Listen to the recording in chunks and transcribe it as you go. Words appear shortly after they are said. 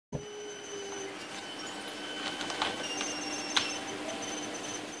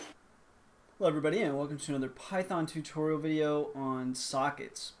Hello everybody and welcome to another Python tutorial video on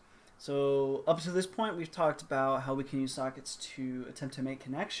sockets. So up to this point we've talked about how we can use sockets to attempt to make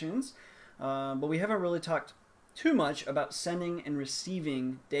connections, but we haven't really talked too much about sending and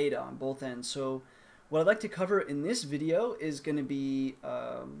receiving data on both ends. So what I'd like to cover in this video is going to be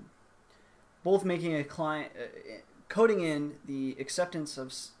both making a client, coding in the acceptance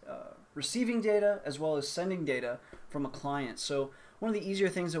of receiving data as well as sending data from a client. So one of the easier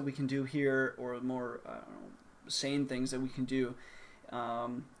things that we can do here, or more sane things that we can do,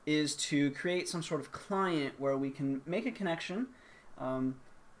 is to create some sort of client where we can make a connection,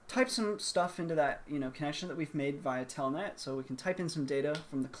 type some stuff into that connection that we've made via telnet. So we can type in some data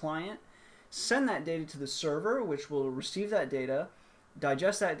from the client, send that data to the server, which will receive that data,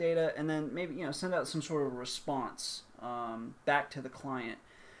 digest that data, and then maybe send out some sort of response back to the client.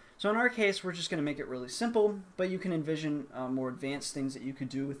 So in our case, we're just going to make it really simple, but you can envision more advanced things that you could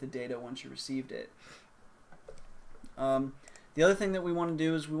do with the data once you received it. The other thing that we want to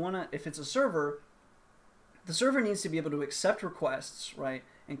do is if it's a server, the server needs to be able to accept requests, right,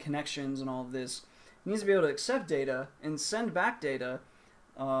 and connections and all of this. It needs to be able to accept data and send back data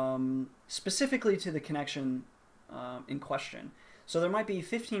specifically to the connection in question. So there might be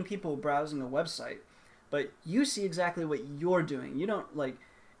 15 people browsing a website, but you see exactly what you're doing. You don't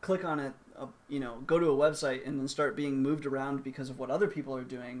click on it, go to a website and then start being moved around because of what other people are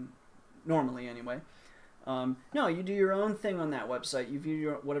doing, normally anyway. No, you do your own thing on that website. You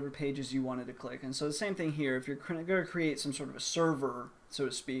view whatever pages you wanted to click. And so the same thing here. If you're going to create some sort of a server, so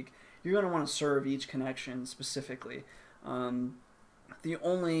to speak, you're going to want to serve each connection specifically. The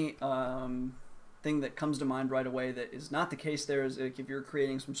only thing that comes to mind right away that is not the case there is if you're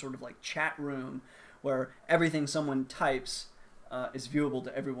creating some sort of chat room where everything someone types is viewable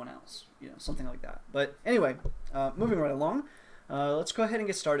to everyone else, something like that. But anyway, moving right along, let's go ahead and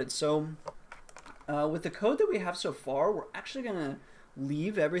get started. So with the code that we have so far, we're actually going to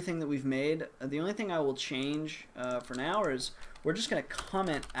leave everything that we've made. The only thing I will change for now is we're just going to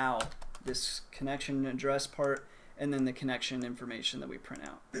comment out this connection address part and then the connection information that we print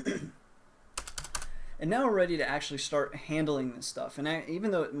out. And now we're ready to actually start handling this stuff. And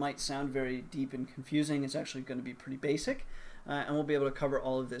even though it might sound very deep and confusing, it's actually going to be pretty basic. And we'll be able to cover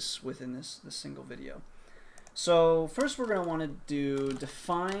all of this within this single video. So first we're going to want to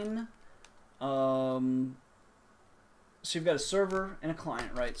define, so you've got a server and a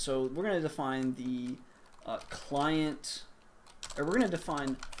client, right? So we're going to define the client, or we're going to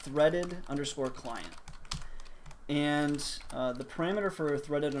define threaded underscore client. And the parameter for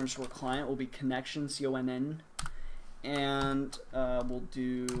threaded underscore client will be connection, C-O-N-N, and we'll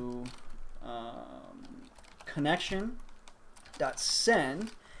do connection dot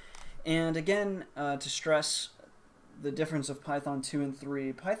send. And again, to stress the difference of Python 2 and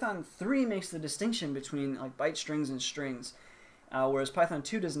 3, Python 3 makes the distinction between byte strings and strings, whereas Python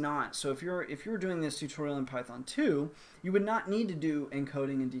 2 does not. So if you're doing this tutorial in Python 2, you would not need to do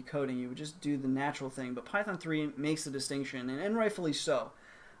encoding and decoding. You would just do the natural thing. But Python 3 makes the distinction, and rightfully so.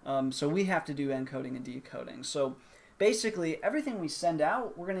 So we have to do encoding and decoding. So basically, everything we send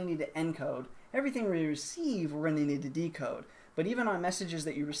out, we're going to need to encode. Everything we receive, we're going to need to decode. But even on messages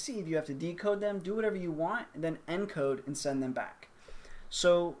that you receive, you have to decode them, do whatever you want, and then encode and send them back.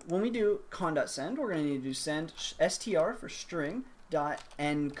 So when we do con.send, we're going to need to do send str for string dot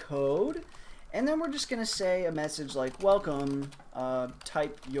encode, and then we're just going to say a message like welcome,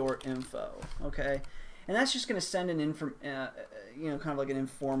 type your info, okay? And that's just going to send an kind of like an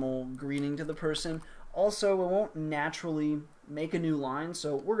informal greeting to the person. Also, it won't naturally make a new line,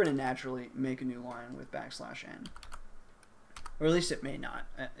 so we're going to naturally make a new line with \n. Or at least it may not.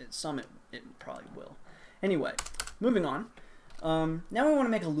 It probably will. Anyway, moving on. Now we want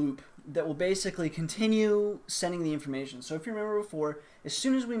to make a loop that will basically continue sending the information. So if you remember before, as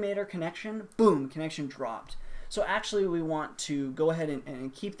soon as we made our connection, boom, connection dropped. So actually we want to go ahead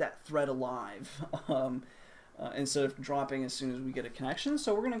and keep that thread alive instead of dropping as soon as we get a connection.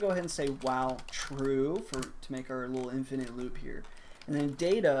 So we're going to go ahead and say while true to make our little infinite loop here. And then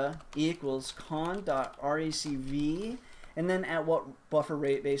data equals con.recv, and then at what buffer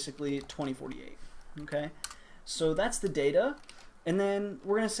rate, basically 2048. Okay, so that's the data. And then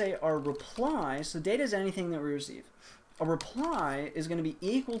we're going to say our reply, so data is anything that we receive. A reply is going to be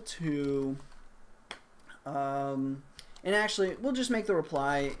equal to, and actually we'll just make the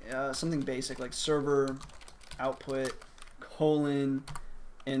reply something basic like server output colon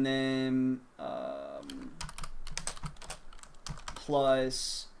and then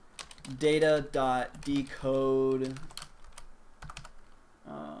plus data dot decode,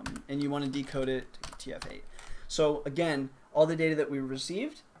 and you want to decode it to TF8. So again, all the data that we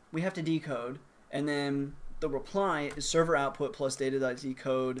received, we have to decode, and then the reply is server output plus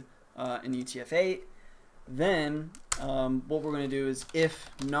data.decode in UTF-8. Then what we're going to do is if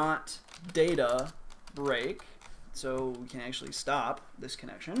not data break, so we can actually stop this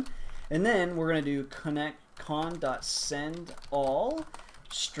connection. And then we're going to do con.send all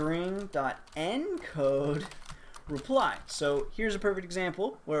string.encode reply. So here's a perfect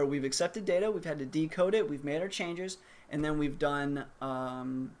example where we've accepted data, we've had to decode it, we've made our changes, and then we've done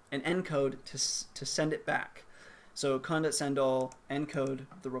an encode to send it back. So con.send all encode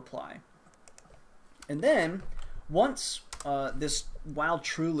the reply. And then once this while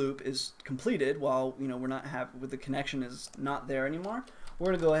true loop is completed, while we're not happy with the connection is not there anymore, we're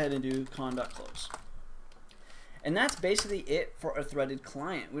going to go ahead and do con.close. And that's basically it for a threaded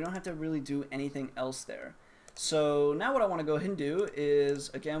client. We don't have to really do anything else there. So now what I want to go ahead and do is,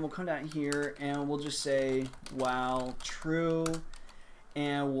 again, we'll come down here and we'll just say while true,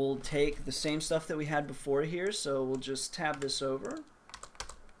 and we'll take the same stuff that we had before here. So we'll just tab this over,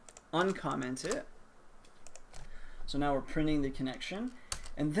 uncomment it. So now we're printing the connection,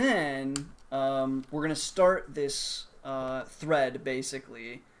 and then we're going to start this thread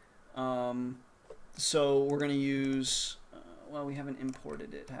basically. So we're going to use, well, we haven't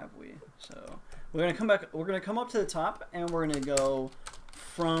imported it, have we? So we're going to come back, we're going to come up to the top, and we're going to go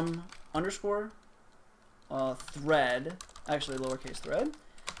from underscore thread, actually lowercase thread,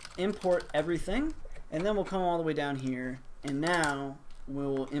 import everything, and then we'll come all the way down here, and now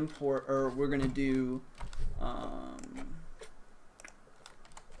we'll import, or we're going to do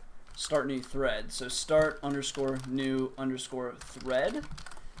start new thread. So start underscore new underscore thread,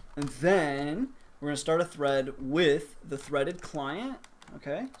 and then we're going to start a thread with the threaded client.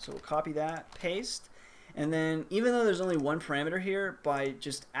 Okay, so we'll copy that, paste, and then even though there's only one parameter here, by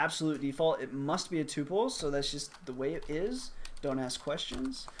just absolute default it must be a tuple, so that's just the way it is. Don't ask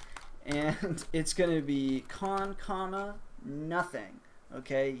questions. And it's going to be con comma nothing.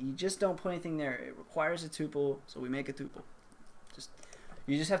 Okay, you just don't put anything there. It requires a tuple, so we make a tuple.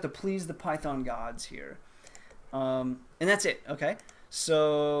 You just have to please the Python gods here, and that's it. Okay,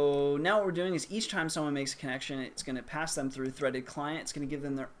 so now what we're doing is each time someone makes a connection, it's going to pass them through threaded client. It's going to give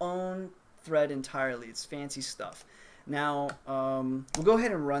them their own thread entirely. It's fancy stuff. Now we'll go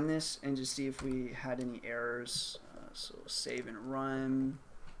ahead and run this and just see if we had any errors. So save and run.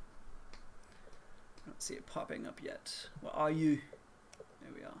 I don't see it popping up yet. Where are you?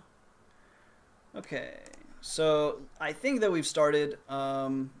 There we are. Okay, so I think that we've started.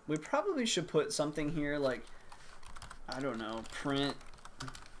 We probably should put something here like, I don't know, print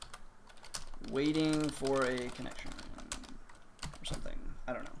waiting for a connection or something.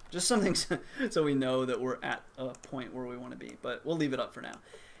 I don't know, just something so we know that we're at a point where we want to be, but we'll leave it up for now.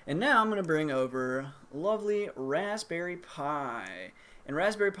 And now I'm going to bring over lovely Raspberry Pi. And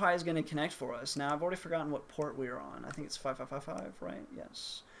Raspberry Pi is going to connect for us. Now, I've already forgotten what port we are on. I think it's 5555, right?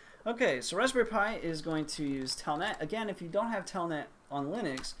 Yes. Okay, so Raspberry Pi is going to use telnet. Again, if you don't have telnet on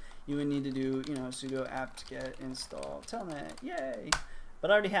Linux, you would need to do, sudo apt-get install telnet. Yay! But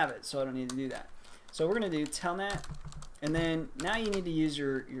I already have it, so I don't need to do that. So we're going to do telnet, and then now you need to use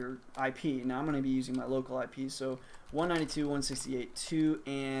your IP. Now I'm going to be using my local IP, so 192.168.2,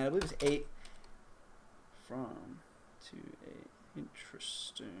 and I believe it's 8 from 2.8.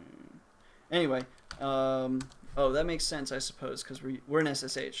 Interesting. Anyway, oh, that makes sense, I suppose, because we're in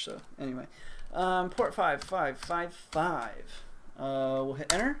SSH. So anyway, port 5555. We'll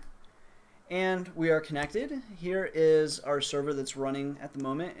hit enter, and we are connected. Here is our server that's running at the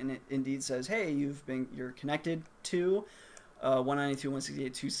moment, and it indeed says, "Hey, you're connected to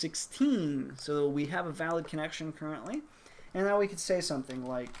 192.168.2.16." So we have a valid connection currently, and now we could say something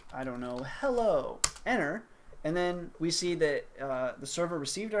like, I don't know, hello, enter. And then we see that the server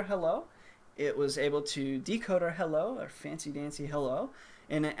received our hello. It was able to decode our hello, our fancy dancy hello,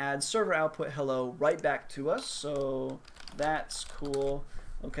 and it adds server output hello right back to us. So that's cool.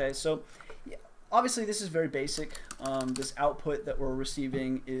 Okay, so yeah, obviously this is very basic. This output that we're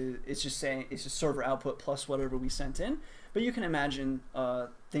receiving it's just server output plus whatever we sent in. But you can imagine,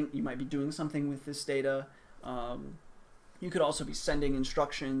 think you might be doing something with this data. You could also be sending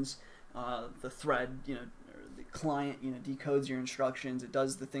instructions. The thread, client decodes your instructions, it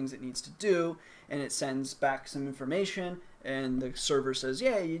does the things it needs to do, and it sends back some information, and the server says,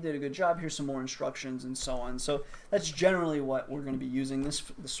 yeah, you did a good job, here's some more instructions, and so on. So that's generally what we're going to be using this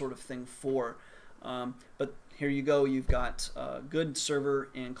sort of thing for. But here you go, you've got good server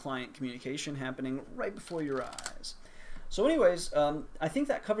and client communication happening right before your eyes. So anyways, I think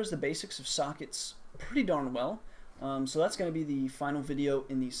that covers the basics of sockets pretty darn well. So that's going to be the final video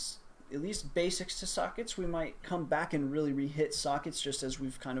in at least basics to sockets. We might come back and really re-hit sockets just as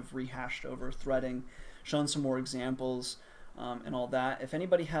we've kind of rehashed over threading, shown some more examples, and all that. If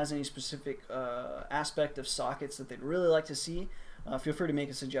anybody has any specific aspect of sockets that they'd really like to see, feel free to make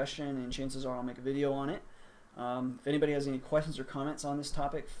a suggestion, and chances are I'll make a video on it. If anybody has any questions or comments on this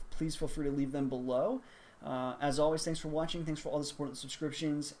topic, please feel free to leave them below. As always, thanks for watching, thanks for all the support and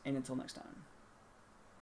subscriptions, and until next time.